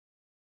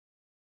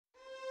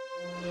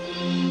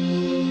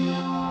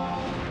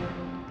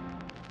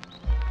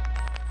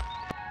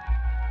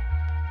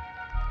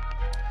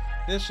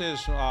This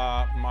is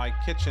my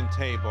kitchen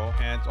table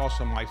and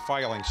also my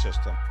filing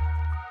system.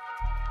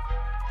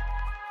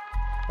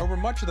 Over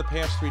much of the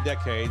past 3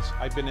 decades,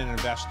 I've been an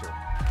investor.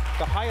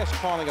 The highest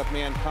calling of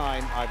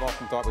mankind, I've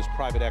often thought, was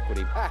private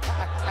equity.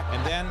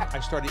 And then I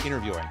started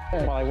interviewing.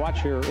 While I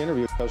watch your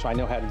interviews, I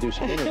know how to do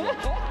some interviews.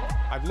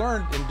 I've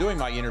learned in doing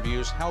my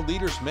interviews how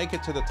leaders make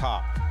it to the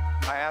top.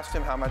 I asked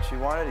him how much he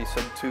wanted. He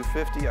said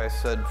 $250. I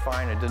said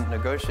fine. I didn't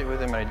negotiate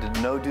with him, and I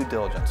did no due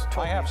diligence.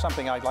 I have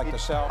something I'd like to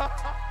sell,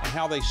 and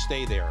how they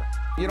stay there.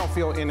 You don't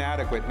feel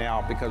inadequate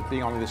now because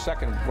being only the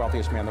second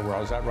wealthiest man in the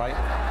world, is that right?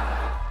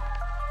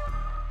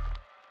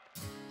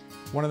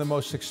 One of the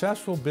most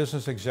successful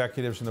business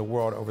executives in the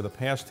world over the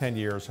past 10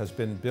 years has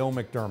been Bill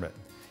McDermott.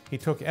 He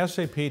took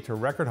SAP to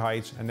record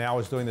heights and now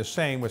is doing the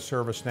same with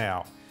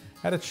ServiceNow. I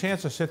had a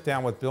chance to sit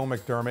down with Bill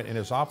McDermott in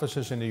his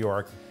offices in New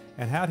York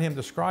and had him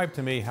describe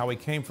to me how he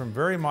came from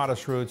very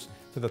modest roots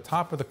to the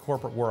top of the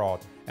corporate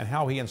world and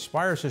how he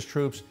inspires his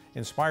troops,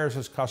 inspires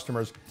his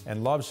customers,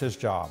 and loves his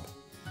job.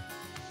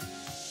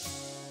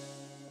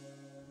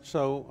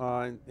 So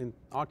in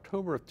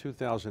October of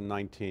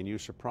 2019, you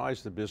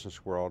surprised the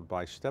business world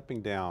by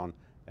stepping down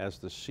as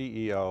the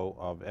CEO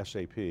of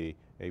SAP,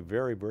 a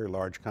very, very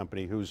large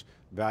company whose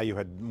value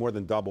had more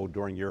than doubled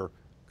during your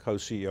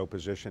co-CEO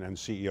position and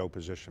CEO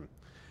position.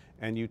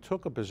 And you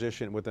took a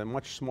position with a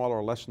much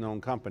smaller, less known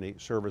company,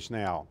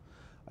 ServiceNow.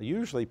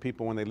 Usually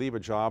people, when they leave a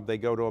job, they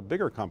go to a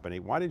bigger company.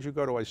 Why did you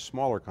go to a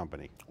smaller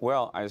company?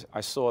 Well,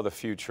 I saw the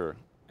future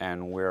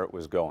and where it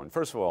was going.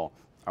 First of all,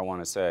 I want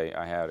to say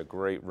I had a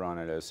great run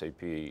at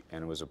SAP,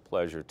 and it was a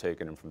pleasure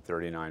taking them from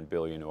 39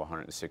 billion to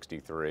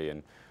 163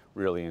 and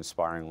really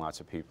inspiring lots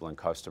of people and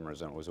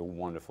customers, and it was a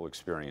wonderful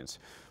experience.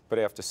 But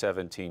after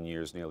 17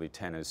 years, nearly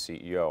 10 as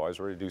CEO, I was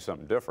ready to do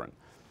something different.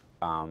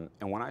 And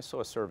when I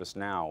saw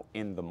ServiceNow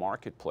in the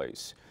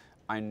marketplace,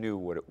 I knew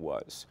what it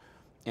was,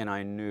 and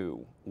I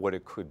knew what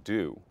it could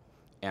do.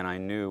 And I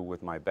knew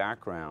with my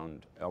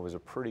background, I was a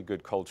pretty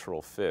good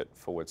cultural fit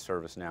for what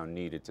ServiceNow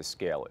needed to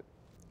scale it.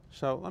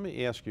 So let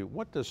me ask you,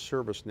 what does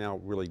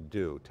ServiceNow really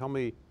do? Tell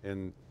me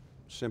in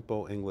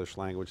simple English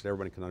language that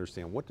everybody can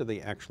understand. What do they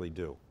actually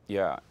do?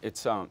 Yeah,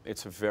 it's a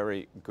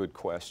very good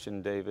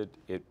question, David.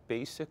 It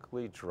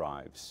basically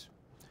drives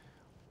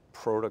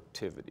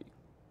productivity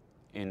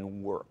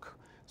in work.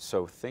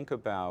 So think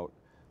about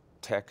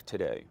tech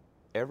today.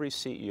 Every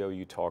CEO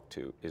you talk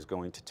to is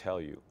going to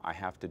tell you, I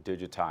have to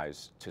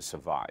digitize to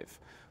survive.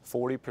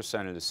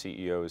 40% of the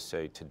CEOs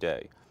say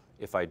today,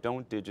 if I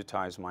don't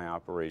digitize my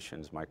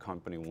operations, my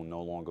company will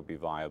no longer be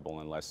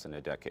viable in less than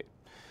a decade.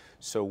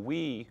 So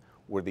we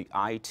were the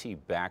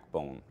IT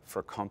backbone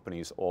for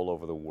companies all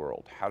over the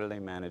world. How do they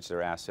manage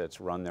their assets,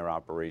 run their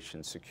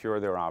operations, secure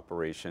their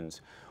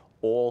operations,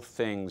 all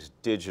things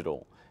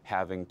digital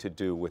having to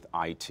do with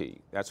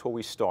IT. That's where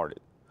we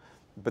started.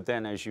 But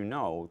then, as you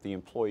know, the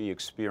employee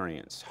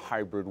experience,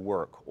 hybrid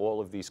work,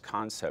 all of these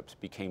concepts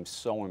became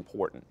so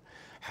important.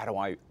 How do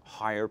I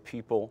hire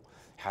people?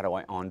 How do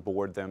I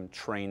onboard them,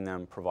 train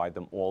them, provide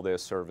them all their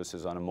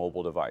services on a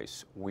mobile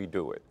device? We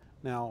do it.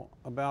 Now,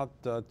 about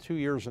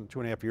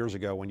 2.5 years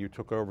ago, when you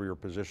took over your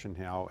position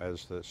now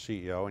as the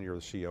CEO, and you're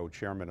the CEO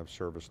chairman of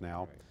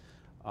ServiceNow,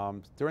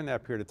 during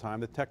that period of time,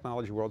 the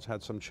technology world's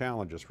had some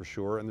challenges for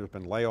sure, and there's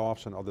been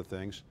layoffs and other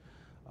things.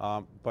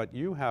 But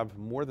you have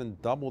more than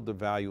doubled the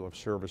value of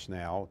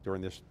ServiceNow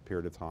during this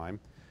period of time.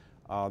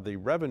 The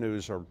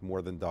revenues are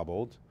more than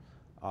doubled.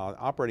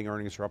 Operating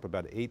earnings are up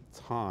about 8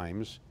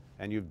 times,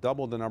 and you've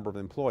doubled the number of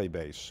employee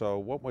base. So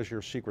what was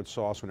your secret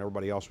sauce when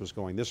everybody else was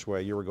going this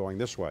way, you were going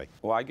this way?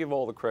 Well, I give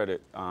all the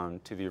credit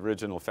to the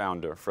original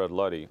founder, Fred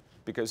Luddy,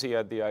 because he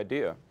had the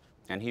idea,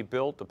 and he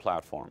built the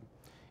platform.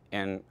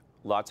 And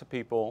lots of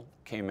people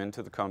came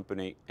into the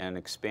company and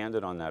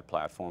expanded on that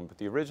platform, but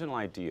the original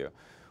idea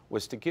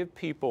was to give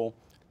people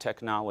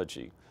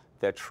technology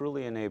that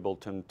truly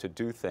enabled them to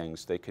do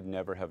things they could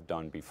never have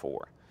done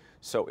before.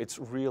 So it's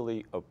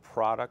really a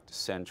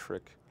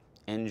product-centric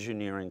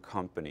engineering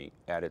company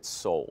at its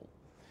soul.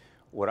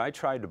 What I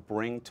tried to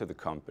bring to the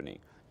company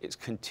is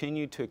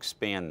continue to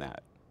expand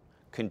that,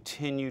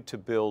 continue to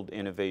build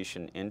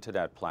innovation into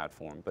that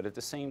platform, but at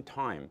the same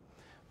time,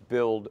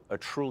 build a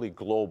truly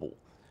global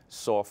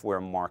software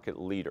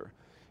market leader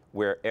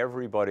where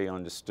everybody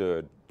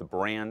understood the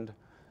brand,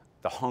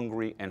 the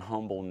hungry and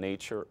humble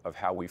nature of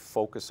how we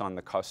focus on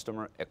the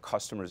customer. A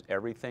customer's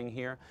everything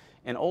here,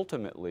 and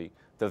ultimately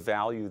the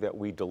value that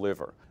we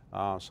deliver.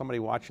 Somebody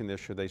watching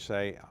this, should they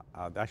say,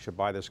 I should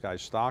buy this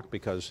guy's stock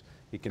because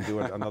he can do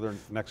it another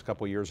next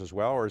couple of years as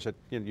well, or is it,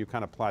 you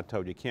kind of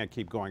plateaued? You can't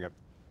keep going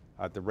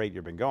at the rate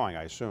you've been going,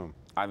 I assume.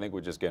 I think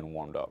we're just getting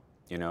warmed up.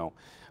 You know,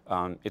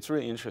 it's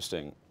really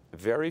interesting.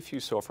 Very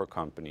few software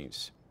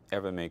companies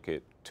ever make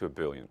it to $1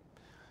 billion.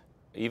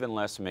 Even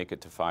less make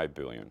it to $5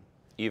 billion.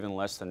 Even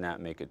less than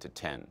that make it to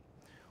 10.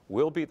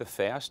 We'll be the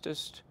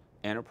fastest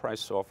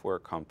enterprise software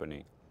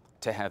company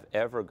to have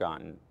ever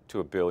gotten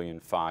to $1 billion,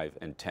 5,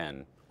 and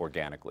 10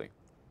 organically.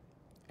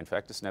 In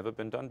fact, it's never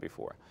been done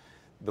before.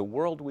 The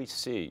world we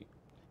see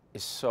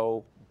is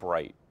so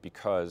bright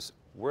because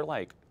we're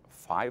like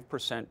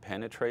 5%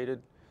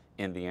 penetrated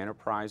in the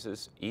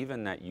enterprises,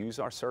 even that use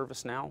our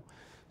ServiceNow.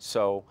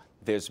 So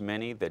there's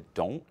many that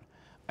don't.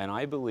 And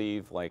I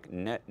believe like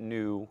net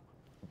new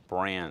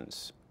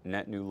brands,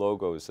 net new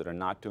logos that are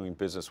not doing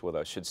business with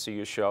us should see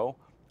your show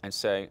and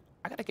say,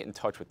 I got to get in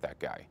touch with that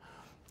guy.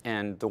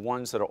 And the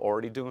ones that are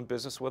already doing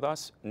business with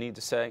us need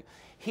to say,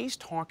 he's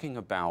talking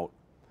about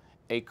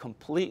a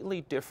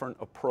completely different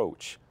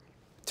approach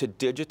to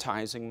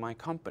digitizing my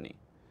company.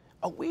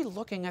 Are we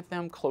looking at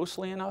them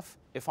closely enough?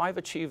 If I've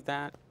achieved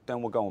that,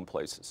 then we're going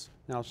places.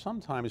 Now,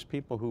 sometimes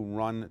people who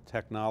run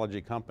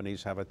technology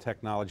companies have a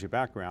technology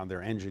background.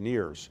 They're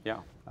engineers. Yeah.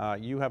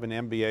 You have an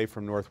MBA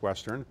from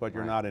Northwestern, but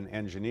you're not an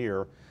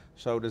engineer.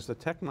 So does the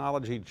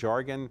technology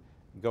jargon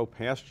go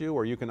past you,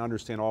 or you can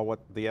understand all what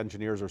the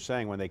engineers are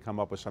saying when they come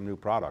up with some new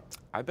product?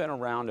 I've been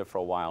around it for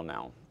a while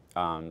now.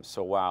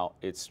 So while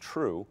it's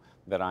true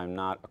that I'm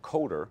not a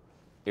coder,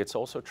 it's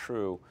also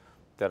true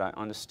that I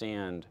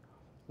understand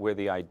where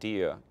the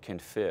idea can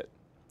fit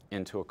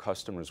into a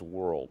customer's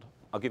world.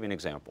 I'll give you an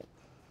example.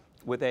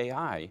 With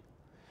AI,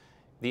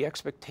 the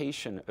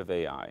expectation of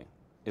AI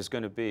is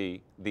going to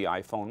be the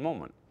iPhone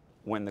moment.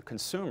 When the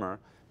consumer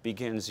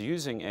begins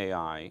using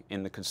AI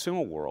in the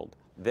consumer world,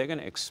 they're going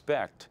to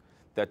expect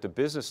that the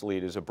business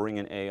leaders are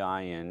bringing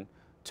AI in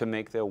to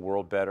make their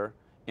world better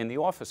in the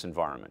office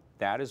environment.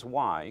 That is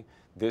why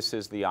this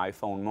is the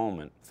iPhone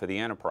moment for the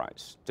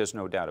enterprise. There's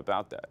no doubt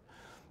about that.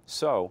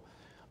 So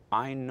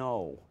I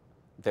know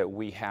that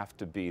we have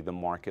to be the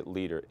market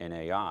leader in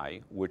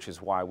AI, which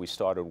is why we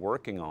started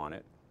working on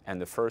it. And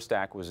the first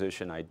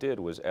acquisition I did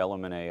was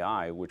Element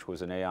AI, which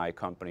was an AI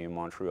company in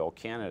Montreal,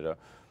 Canada,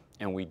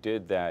 and we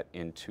did that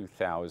in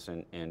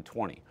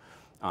 2020.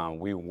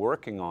 We were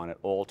working on it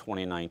all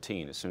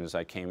 2019 as soon as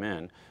I came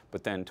in,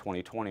 but then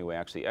 2020 we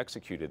actually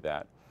executed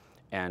that.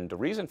 And the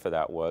reason for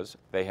that was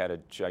they had a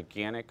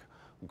gigantic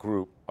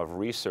group of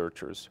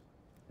researchers,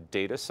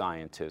 data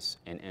scientists,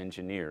 and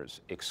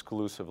engineers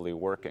exclusively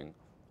working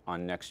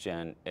on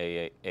next-gen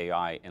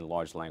AI and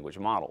large language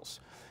models.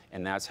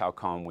 And that's how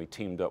come we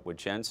teamed up with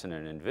Jensen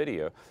and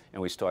NVIDIA,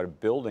 and we started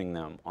building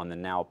them on the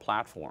Now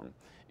platform,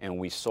 and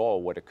we saw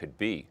what it could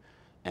be.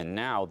 And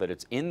now that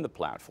it's in the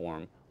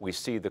platform, we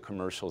see the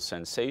commercial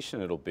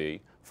sensation it'll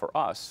be for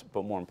us,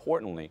 but more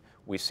importantly,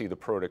 we see the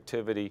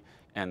productivity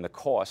and the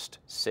cost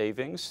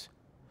savings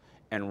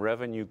and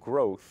revenue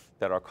growth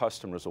that our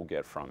customers will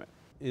get from it.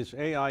 Is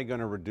AI going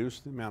to reduce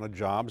the amount of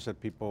jobs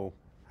that people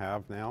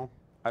have now?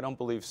 I don't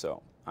believe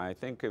so. I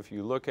think if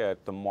you look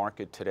at the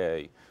market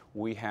today,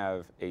 we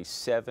have a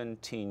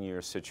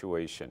 17-year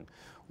situation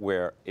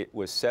where it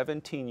was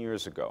 17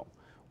 years ago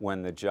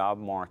when the job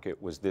market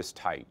was this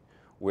tight,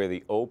 where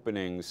the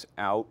openings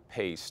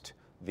outpaced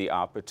the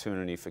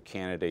opportunity for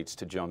candidates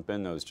to jump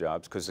in those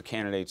jobs because the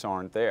candidates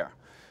aren't there.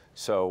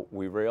 So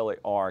we really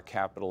are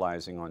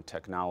capitalizing on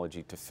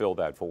technology to fill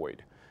that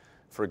void.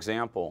 For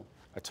example,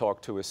 I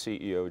talked to a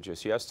CEO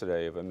just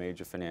yesterday of a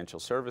major financial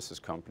services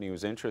company who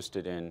was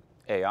interested in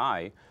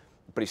AI,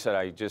 but he said,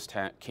 I just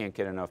can't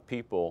get enough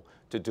people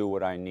to do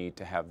what I need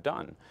to have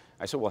done.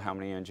 I said, well, how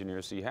many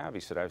engineers do you have?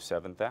 He said, I have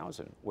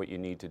 7,000. What you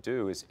need to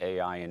do is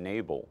AI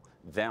enable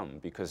them,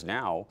 because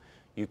now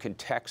you can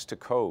text to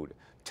code,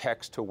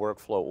 text to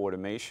workflow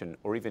automation,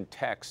 or even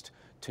text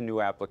to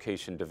new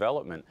application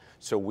development,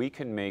 so we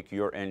can make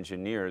your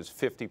engineers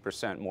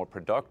 50% more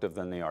productive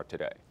than they are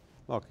today.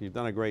 Look, you've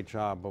done a great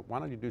job, but why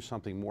don't you do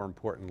something more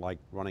important like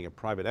running a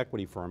private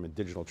equity firm in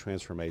digital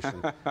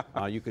transformation?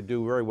 You could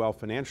do very well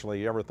financially.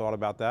 You ever thought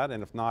about that?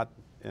 And if not,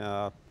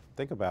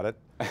 think about it.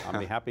 I'd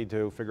be happy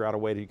to figure out a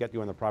way to get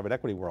you in the private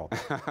equity world.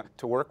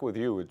 To work with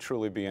you would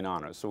truly be an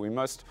honor. So we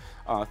must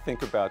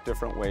think about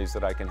different ways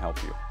that I can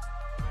help you.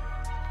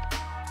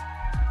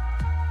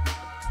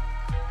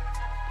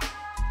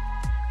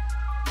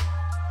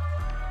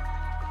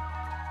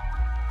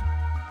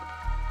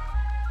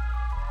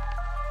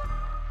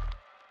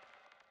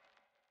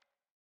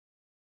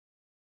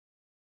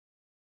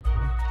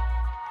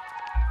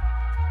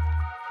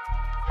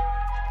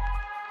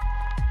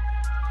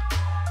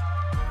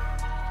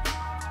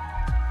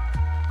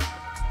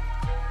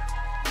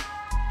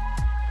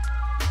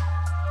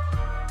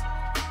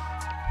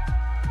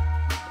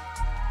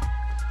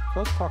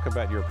 Let's talk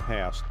about your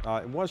past.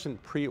 It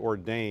wasn't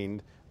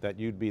preordained that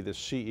you'd be the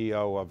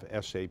CEO of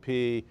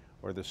SAP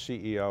or the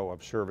CEO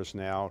of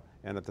ServiceNow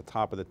and at the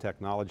top of the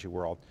technology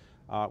world.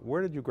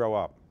 Where did you grow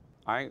up?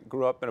 I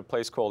grew up in a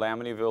place called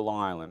Amityville,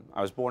 Long Island.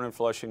 I was born in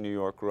Flushing, New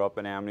York, grew up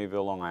in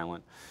Amityville, Long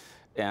Island.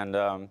 And,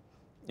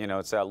 you know,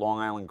 it's that Long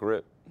Island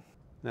grit.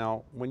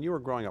 Now, when you were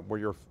growing up, were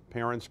your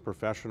parents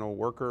professional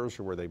workers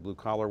or were they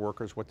blue-collar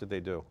workers? What did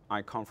they do?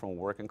 I come from a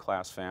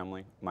working-class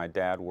family. My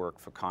dad worked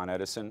for Con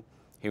Edison.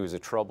 He was a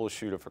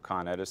troubleshooter for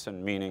Con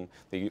Edison, meaning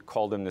they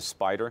called him the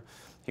spider.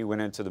 He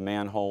went into the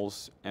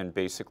manholes and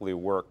basically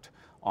worked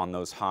on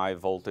those high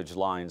voltage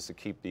lines to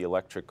keep the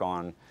electric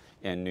on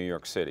in New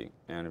York City.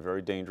 And a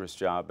very dangerous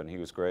job, and he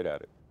was great at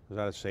it. Was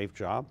that a safe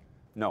job?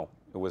 No,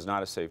 it was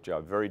not a safe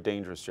job. Very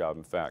dangerous job,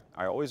 in fact.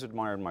 I always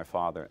admired my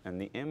father, and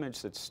the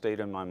image that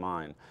stayed in my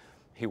mind,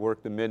 he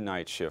worked the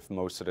midnight shift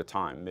most of the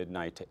time,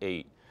 midnight to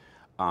 8.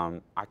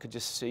 I could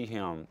just see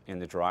him in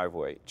the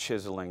driveway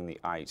chiseling the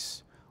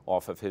ice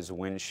off of his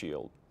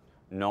windshield,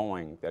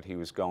 knowing that he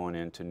was going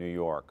into New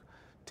York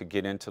to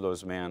get into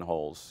those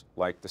manholes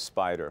like the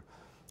spider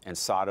and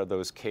solder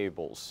those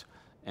cables.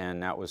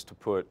 And that was to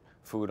put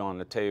food on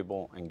the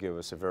table and give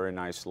us a very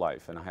nice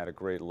life. And I had a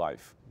great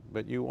life.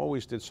 But you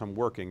always did some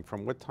working.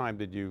 From what time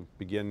did you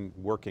begin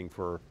working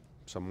for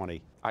some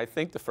money? I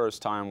think the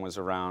first time was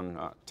around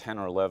 10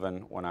 or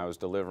 11 when I was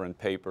delivering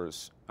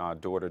papers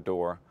door to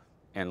door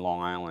in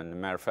Long Island. As a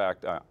matter of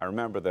fact, I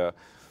remember the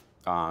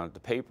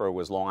paper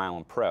was Long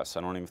Island Press.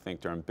 I don't even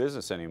think they're in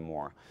business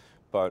anymore.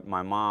 But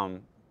my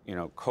mom, you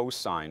know,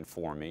 co-signed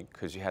for me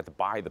because you had to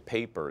buy the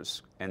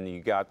papers and you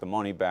got the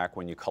money back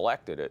when you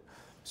collected it.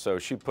 So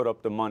she put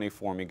up the money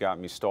for me, got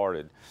me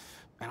started.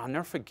 And I'll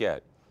never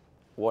forget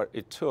what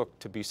it took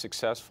to be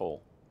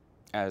successful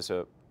as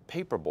a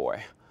paper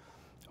boy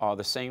are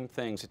the same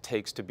things it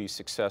takes to be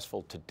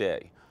successful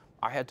today.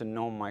 I had to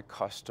know my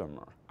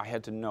customer. I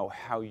had to know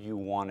how you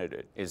wanted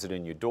it. Is it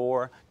in your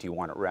door? Do you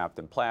want it wrapped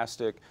in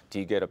plastic? Do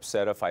you get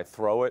upset if I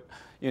throw it?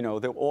 You know,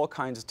 there were all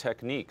kinds of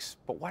techniques.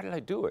 But why did I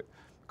do it?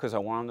 Because I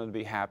wanted them to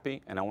be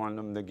happy and I wanted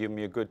them to give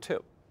me a good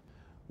tip.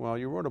 Well,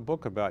 you wrote a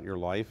book about your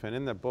life, and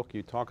in that book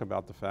you talk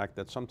about the fact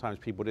that sometimes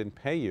people didn't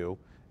pay you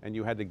and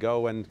you had to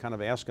go and kind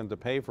of ask them to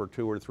pay for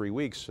 2 or 3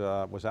 weeks.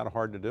 Was that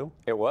hard to do?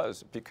 It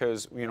was,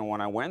 because, you know,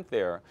 when I went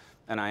there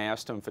and I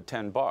asked them for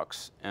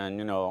 $10, and,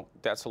 you know,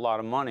 that's a lot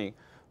of money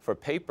for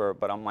paper,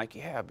 but I'm like,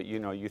 yeah, but, you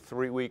know, you're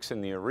 3 weeks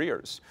in the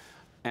arrears.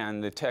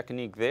 And the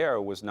technique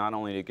there was not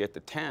only to get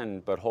the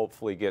 10, but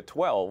hopefully get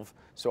 12,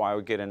 so I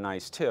would get a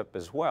nice tip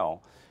as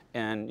well.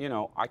 And, you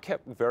know, I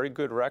kept very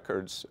good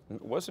records.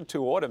 It wasn't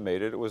too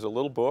automated. It was a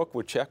little book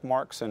with check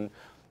marks, and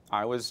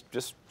I was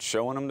just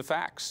showing them the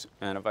facts.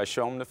 And if I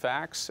show them the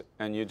facts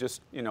and you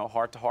just, you know,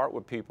 heart to heart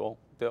with people,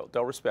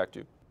 they'll respect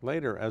you.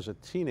 Later, as a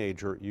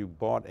teenager, you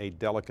bought a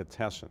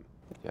delicatessen.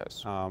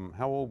 Yes. How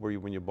old were you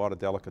when you bought a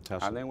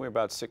delicatessen? I think we were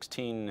about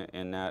 16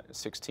 in that,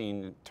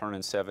 16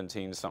 turning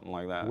 17, something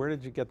like that. Where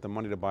did you get the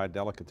money to buy a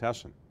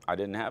delicatessen? I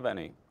didn't have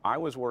any. I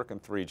was working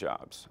 3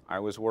 jobs. I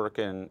was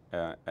working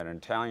at an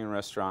Italian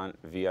restaurant,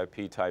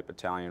 VIP type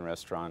Italian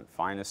restaurant,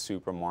 finest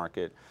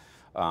supermarket,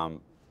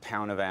 town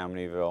of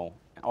Amityville,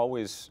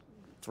 always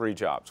 3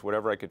 jobs,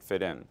 whatever I could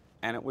fit in.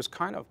 And it was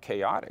kind of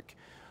chaotic.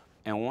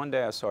 And one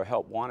day I saw a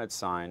help wanted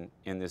sign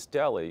in this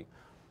deli,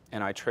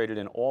 and I traded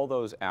in all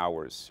those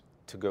hours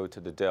to go to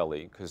the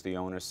deli because the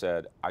owner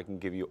said, I can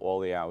give you all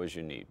the hours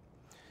you need.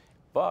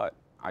 But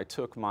I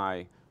took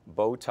my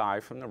bow tie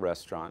from the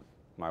restaurant,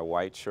 my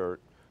white shirt,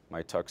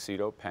 my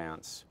tuxedo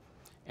pants,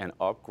 and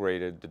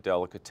upgraded the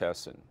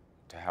delicatessen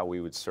to how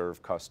we would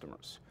serve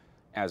customers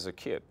as a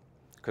kid.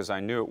 Because I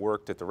knew it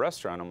worked at the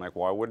restaurant. I'm like,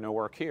 why wouldn't it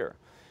work here?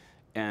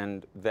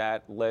 And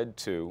that led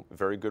to a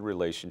very good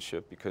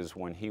relationship, because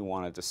when he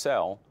wanted to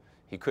sell,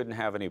 he couldn't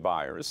have any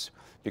buyers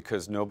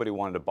because nobody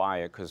wanted to buy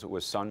it because it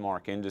was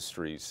Sunmark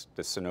Industries,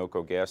 the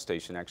Sunoco gas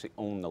station, actually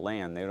owned the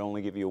land. They'd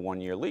only give you a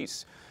 1-year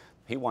lease.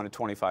 He wanted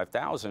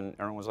 $25,000.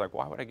 Everyone was like,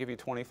 why would I give you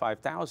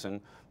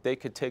 $25,000? They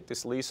could take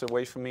this lease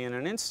away from me in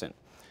an instant.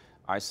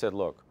 I said,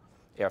 look,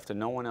 after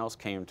no one else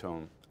came to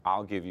him,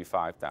 I'll give you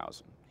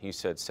 $5,000. He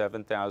said,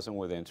 $7,000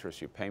 with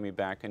interest. You pay me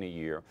back in a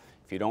year.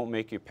 If you don't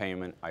make your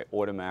payment, I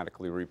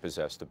automatically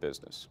repossess the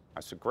business. I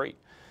said, great.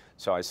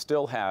 So I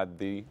still had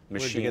the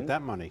machine. Where'd you get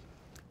that money?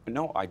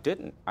 No, I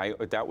didn't.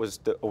 It was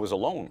a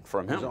loan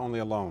from him. It was only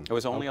a loan? It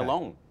was only okay. a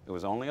loan. It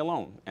was only a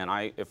loan.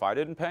 And if I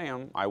didn't pay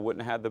him, I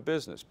wouldn't have had the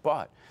business.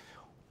 But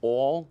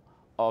all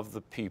of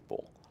the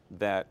people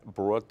that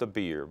brought the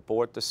beer,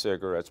 bought the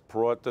cigarettes,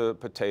 brought the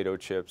potato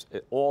chips,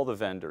 all the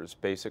vendors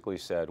basically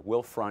said,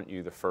 we'll front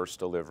you the first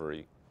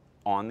delivery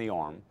on the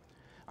arm.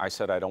 I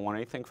said, I don't want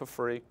anything for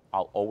free.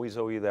 I'll always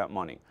owe you that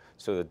money.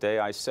 So the day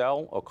I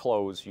sell or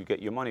close, you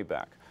get your money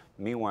back.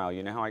 Meanwhile,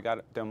 you know how I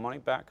got the money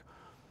back?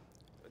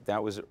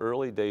 That was the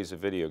early days of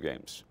video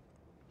games.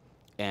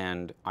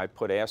 And I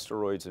put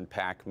asteroids and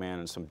Pac-Man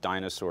and some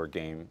dinosaur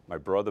game. My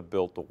brother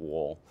built the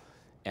wall.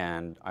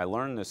 And I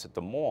learned this at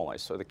the mall. I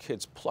saw the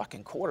kids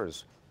plucking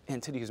quarters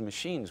into these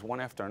machines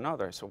one after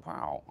another. I said,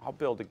 wow, I'll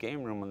build a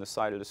game room on the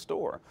side of the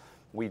store.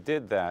 We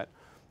did that.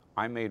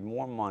 I made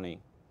more money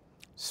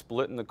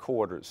splitting the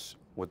quarters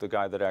with the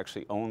guy that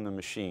actually owned the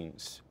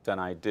machines than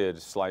I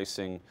did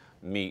slicing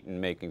meat and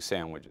making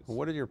sandwiches.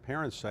 What did your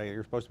parents say?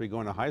 You're supposed to be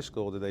going to high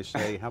school. Did they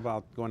say, how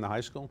about going to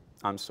high school?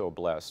 I'm so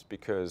blessed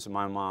because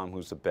my mom,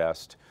 who's the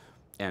best,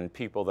 and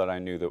people that I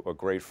knew that were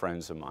great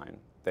friends of mine,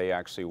 they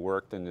actually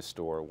worked in the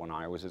store when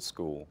I was at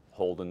school,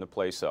 holding the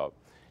place up.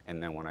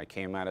 And then when I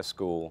came out of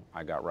school,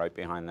 I got right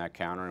behind that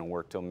counter and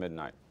worked till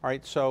midnight. All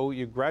right, so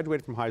you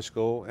graduated from high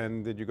school,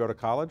 and did you go to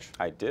college?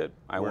 I did.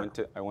 I went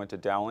to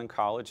Dowling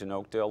College in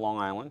Oakdale, Long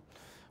Island,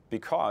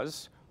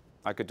 because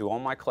I could do all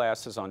my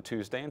classes on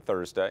Tuesday and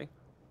Thursday,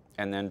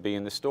 and then be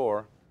in the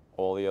store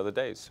all the other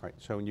days. All right,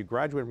 so when you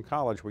graduated from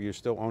college, were you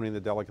still owning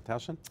the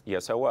delicatessen?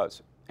 Yes, I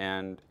was.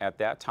 And at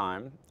that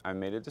time, I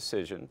made a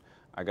decision.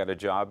 I got a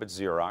job at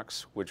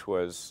Xerox, which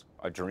was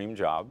a dream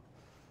job.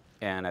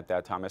 And at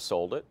that time, I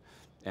sold it.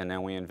 And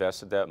then we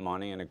invested that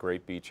money in a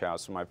great beach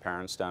house with my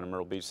parents down in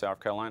Myrtle Beach, South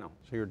Carolina.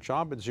 So your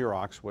job at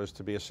Xerox was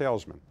to be a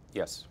salesman.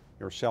 Yes.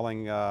 You were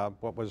selling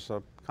what was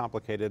a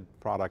complicated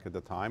product at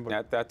the time. But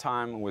At that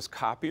time, it was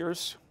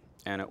copiers,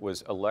 and it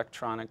was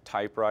electronic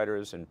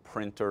typewriters and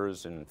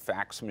printers and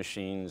fax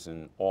machines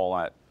and all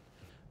that.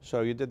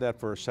 so you did that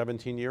for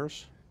 17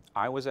 years?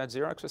 I was at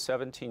Xerox for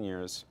 17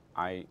 years.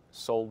 I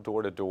sold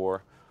door to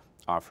door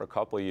for a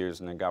couple of years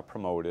and then got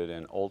promoted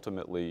and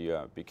ultimately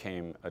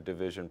became a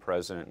division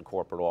president and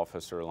corporate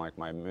officer in like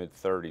my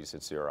mid-30s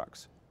at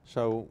Xerox.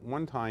 So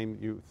one time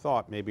you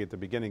thought maybe at the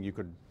beginning you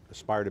could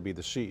aspire to be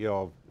the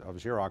CEO of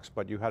Xerox,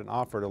 but you had an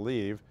offer to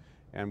leave.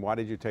 And why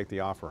did you take the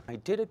offer? I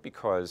did it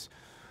because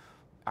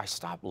I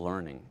stopped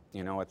learning.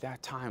 You know, at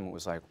that time it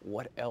was like,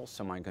 what else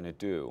am I going to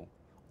do?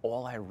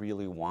 All I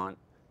really want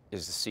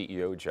is the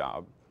CEO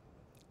job,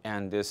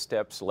 and there's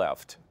steps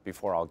left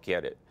before I'll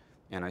get it.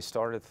 And I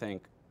started to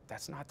think,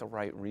 that's not the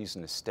right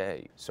reason to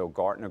stay. So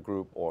Gartner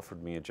Group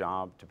offered me a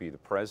job to be the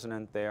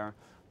president there.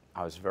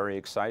 I was very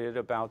excited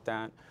about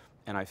that,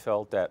 and I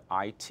felt that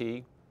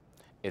IT,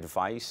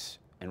 advice,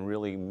 and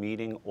really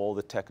meeting all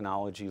the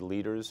technology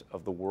leaders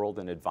of the world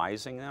and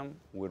advising them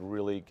would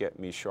really get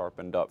me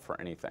sharpened up for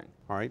anything.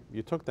 All right,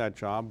 you took that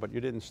job, but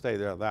you didn't stay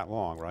there that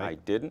long, right? I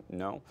didn't,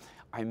 no.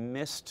 I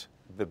missed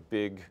the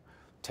big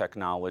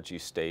technology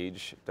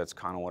stage. That's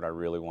kind of what I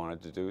really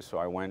wanted to do. So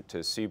I went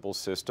to Siebel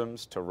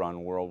Systems to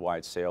run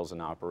worldwide sales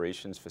and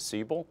operations for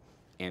Siebel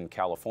in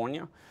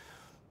California.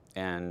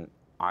 And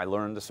I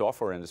learned the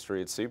software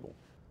industry at Siebel.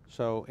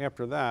 So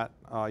after that,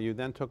 you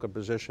then took a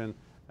position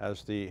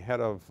as the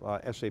head of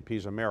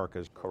SAP's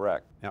Americas.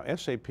 Correct. Now,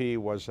 SAP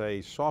was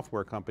a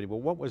software company, but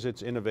what was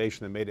its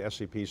innovation that made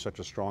SAP such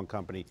a strong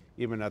company,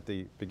 even at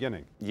the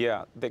beginning?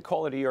 Yeah, they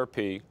call it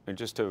ERP, and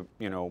just to,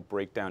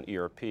 break down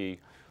ERP,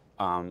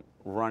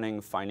 running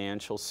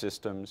financial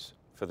systems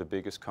for the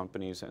biggest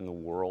companies in the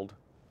world,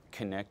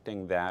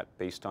 connecting that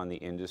based on the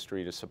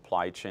industry to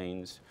supply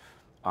chains,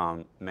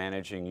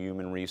 managing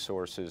human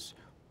resources,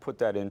 put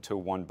that into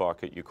one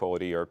bucket, you call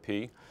it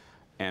ERP.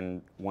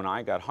 And when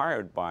I got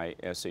hired by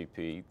SAP,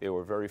 they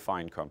were a very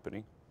fine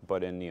company,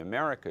 but in the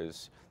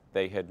Americas,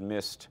 they had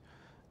missed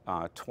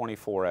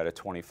 24 out of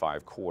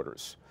 25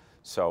 quarters.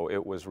 So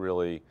it was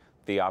really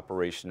the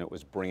operation that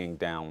was bringing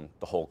down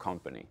the whole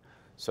company.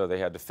 So they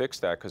had to fix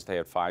that because they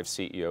had 5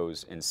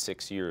 CEOs in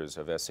 6 years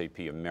of SAP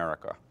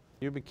America.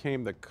 You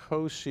became the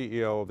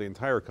co-CEO of the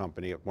entire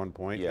company at one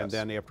point, Yes. and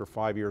then after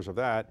 5 years of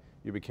that,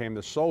 you became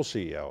the sole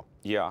CEO.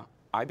 Yeah,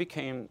 I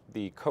became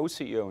the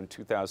co-CEO in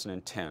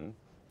 2010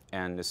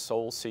 and the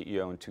sole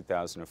CEO in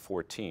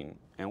 2014.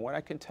 And what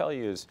I can tell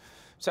you is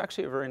it's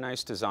actually a very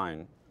nice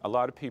design. A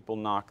lot of people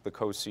knock the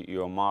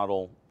co-CEO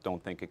model,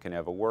 don't think it can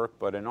ever work,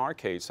 but in our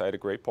case, I had a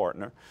great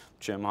partner,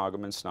 Jim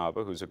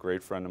Hageman-Snabe, who's a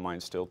great friend of mine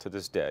still to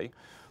this day,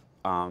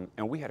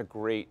 and we had a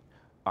great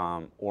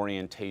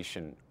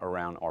orientation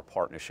around our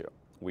partnership.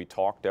 We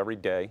talked every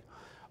day.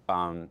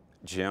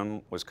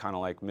 Jim was kind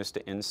of like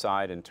Mr.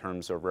 Inside in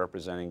terms of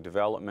representing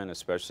development,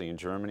 especially in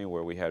Germany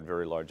where we had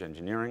very large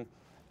engineering,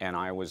 and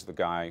I was the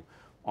guy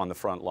on the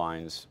front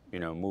lines,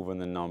 moving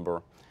the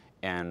number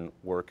and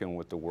working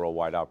with the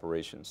worldwide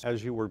operations.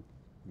 As you were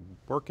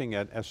working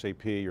at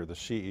SAP, you're the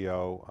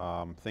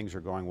CEO, things are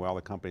going well,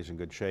 the company's in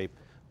good shape.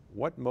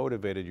 What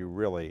motivated you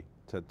really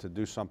to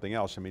do something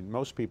else? I mean,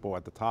 most people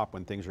at the top,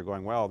 when things are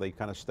going well, they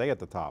kind of stay at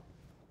the top.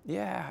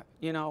 Yeah,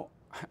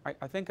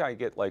 I think I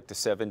get like the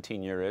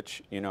 17-year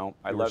itch, I You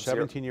love were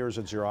 17 years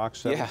at Xerox,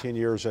 17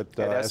 years at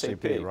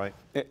SAP, right?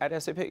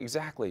 At SAP,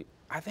 exactly.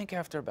 I think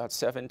after about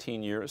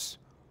 17 years,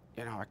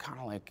 I kind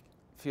of like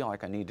feel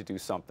like I need to do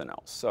something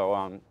else.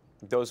 So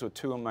those were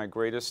 2 of my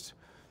greatest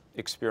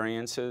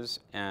experiences,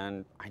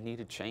 and I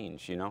needed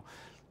change, And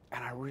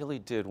I really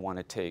did want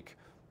to take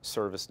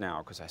ServiceNow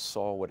because I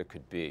saw what it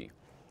could be,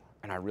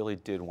 and I really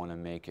did want to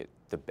make it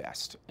the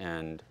best.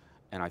 And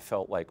I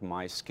felt like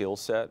my skill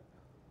set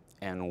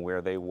and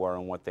where they were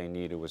and what they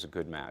needed was a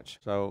good match.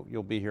 So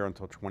you'll be here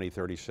until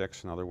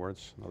 2036, in other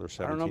words, another 17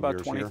 years. I don't know about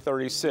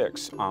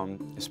 2036,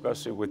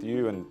 especially with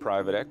you and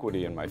private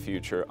equity in my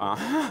future.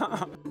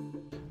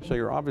 So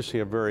you're obviously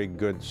a very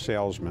good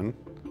salesman.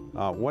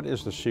 What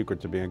is the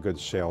secret to being a good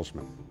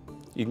salesman?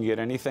 You can get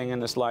anything in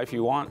this life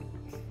you want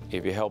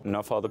if you help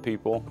enough other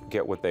people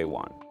get what they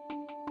want.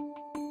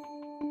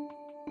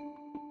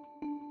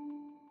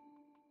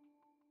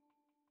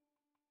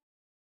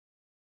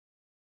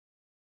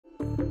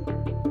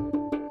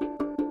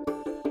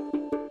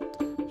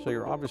 So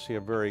you're obviously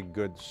a very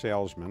good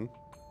salesman.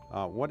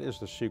 What is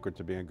the secret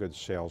to being a good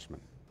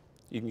salesman?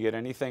 You can get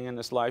anything in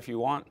this life you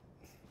want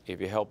if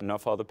you help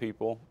enough other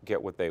people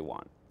get what they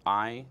want.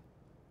 I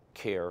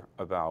care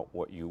about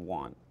what you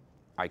want.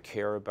 I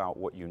care about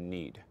what you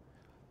need.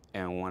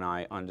 And when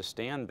I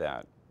understand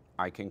that,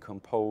 I can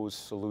compose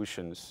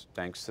solutions,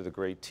 thanks to the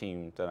great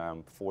team that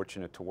I'm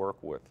fortunate to work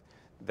with,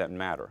 that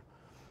matter.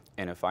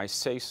 And if I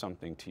say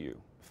something to you,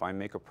 if I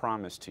make a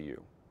promise to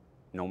you,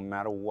 no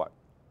matter what,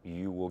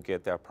 you will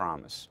get that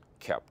promise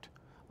kept.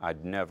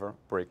 I'd never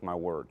break my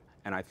word.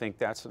 And I think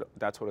that's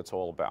what it's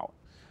all about.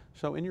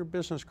 So in your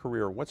business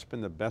career, what's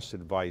been the best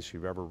advice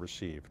you've ever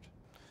received?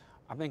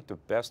 I think the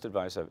best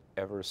advice I've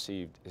ever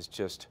received is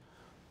just,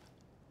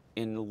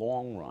 in the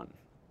long run,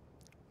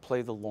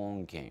 play the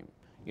long game.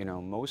 You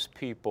know, most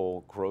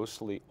people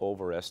grossly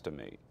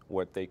overestimate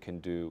what they can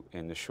do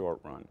in the short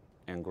run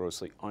and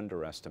grossly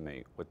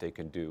underestimate what they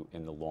can do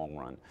in the long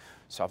run.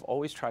 So I've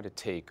always tried to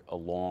take a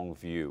long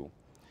view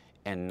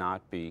and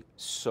not be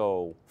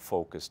so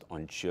focused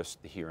on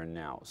just the here and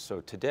now.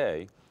 So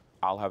today,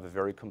 I'll have a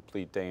very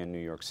complete day in New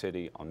York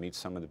City. I'll meet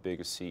some of the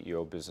biggest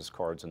CEO business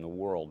cards in the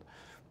world.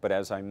 But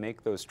as I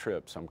make those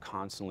trips, I'm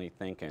constantly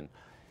thinking,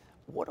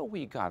 what do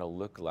we got to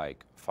look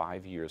like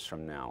 5 years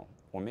from now,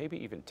 or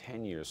maybe even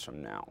 10 years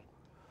from now,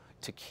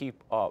 to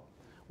keep up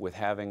with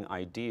having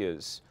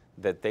ideas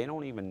that they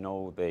don't even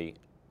know they,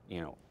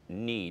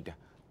 need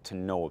to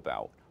know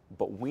about,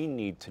 but we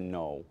need to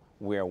know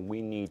where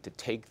we need to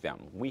take them.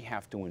 We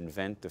have to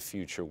invent the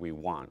future we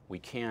want. We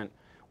can't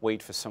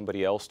wait for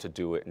somebody else to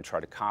do it and try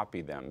to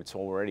copy them. It's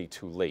already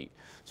too late.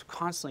 So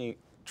constantly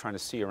trying to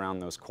see around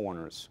those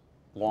corners,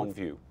 long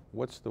view.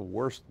 What's the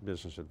worst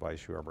business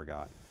advice you ever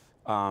got?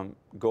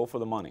 Go for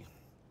the money.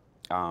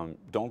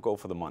 Don't go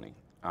for the money.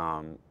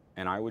 And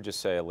I would just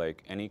say,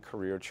 like, any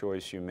career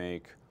choice you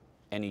make,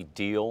 any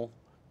deal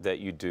that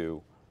you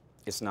do,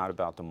 it's not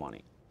about the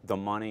money. The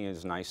money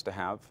is nice to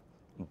have,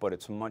 but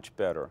it's much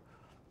better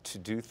to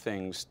do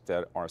things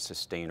that are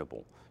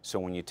sustainable. So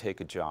when you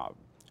take a job,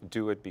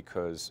 do it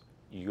because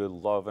you're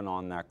loving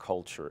on that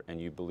culture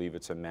and you believe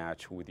it's a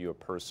match with your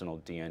personal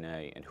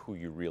DNA and who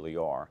you really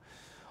are.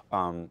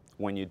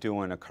 When you're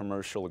doing a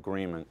commercial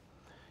agreement,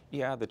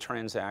 yeah, the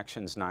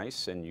transaction's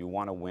nice and you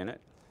want to win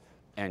it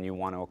and you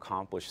want to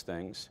accomplish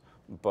things,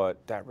 but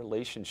that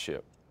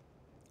relationship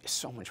is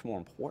so much more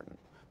important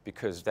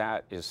because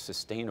that is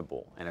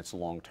sustainable and it's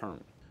long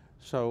term.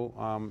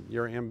 So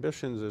your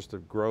ambitions is to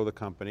grow the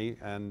company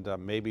and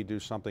maybe do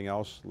something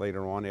else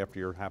later on after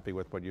you're happy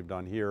with what you've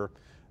done here.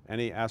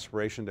 Any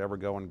aspiration to ever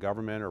go in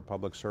government or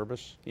public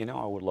service? You know,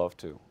 I would love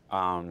to.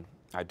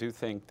 I do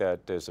think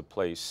that there's a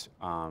place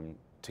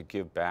to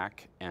give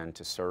back and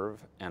to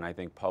serve, and I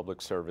think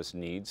public service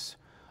needs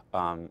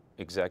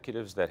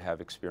executives that have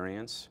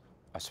experience,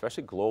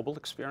 especially global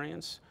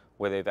experience,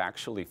 where they've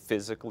actually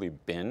physically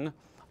been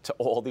to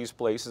all these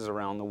places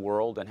around the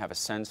world and have a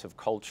sense of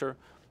culture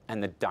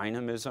and the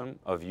dynamism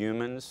of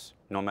humans,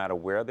 no matter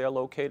where they're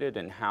located,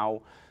 and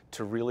how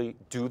to really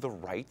do the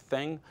right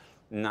thing,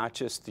 not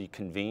just the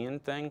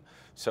convenient thing.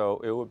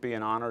 So it would be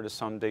an honor to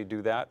someday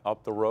do that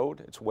up the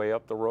road. It's way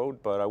up the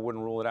road, but I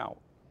wouldn't rule it out.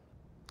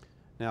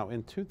 Now,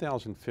 in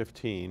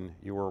 2015,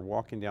 you were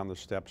walking down the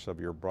steps of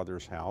your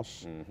brother's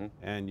house,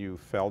 and you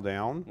fell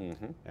down,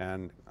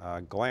 and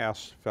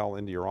glass fell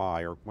into your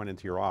eye, or went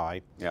into your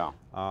eye. Yeah.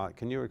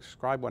 Can you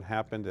describe what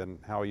happened and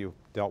how you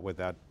dealt with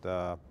that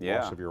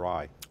loss of your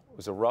eye? It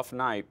was a rough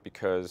night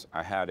because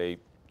I had a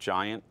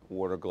giant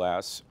water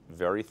glass,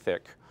 very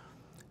thick,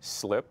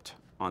 slipped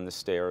on the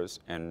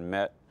stairs and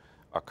met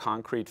a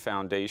concrete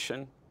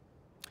foundation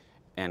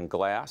and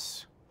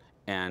glass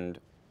and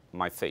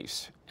my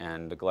face,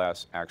 and the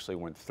glass actually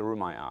went through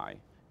my eye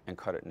and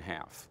cut it in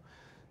half.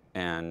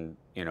 And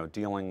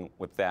dealing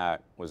with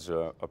that was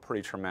a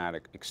pretty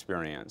traumatic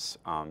experience,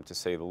 to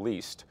say the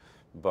least.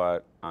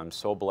 But I'm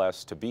so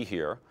blessed to be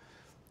here,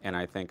 and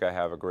I think I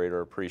have a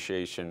greater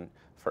appreciation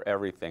for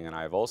everything. And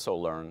I've also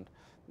learned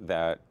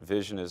that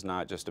vision is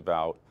not just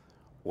about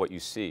what you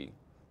see,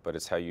 but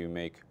it's how you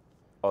make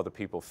other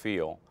people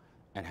feel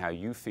and how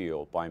you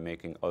feel by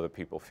making other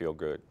people feel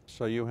good.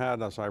 So you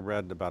had, as I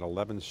read, about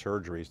 11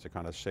 surgeries to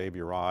kind of save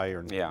your eye,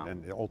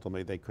 and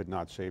ultimately they could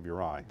not save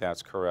your eye.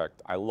 That's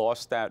correct. I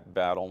lost that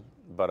battle,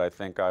 but I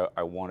think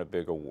I won a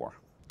bigger war.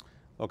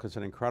 Look, it's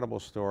an incredible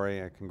story,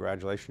 and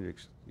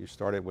congratulations. You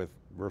started with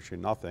virtually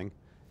nothing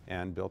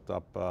and built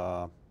up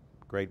a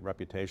great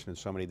reputation in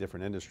so many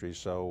different industries.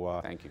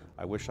 So thank you.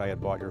 I wish I had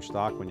bought your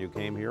stock when you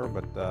came here,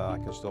 but I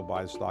can still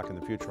buy the stock in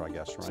the future, I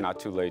guess, right? It's not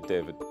too late,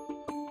 David.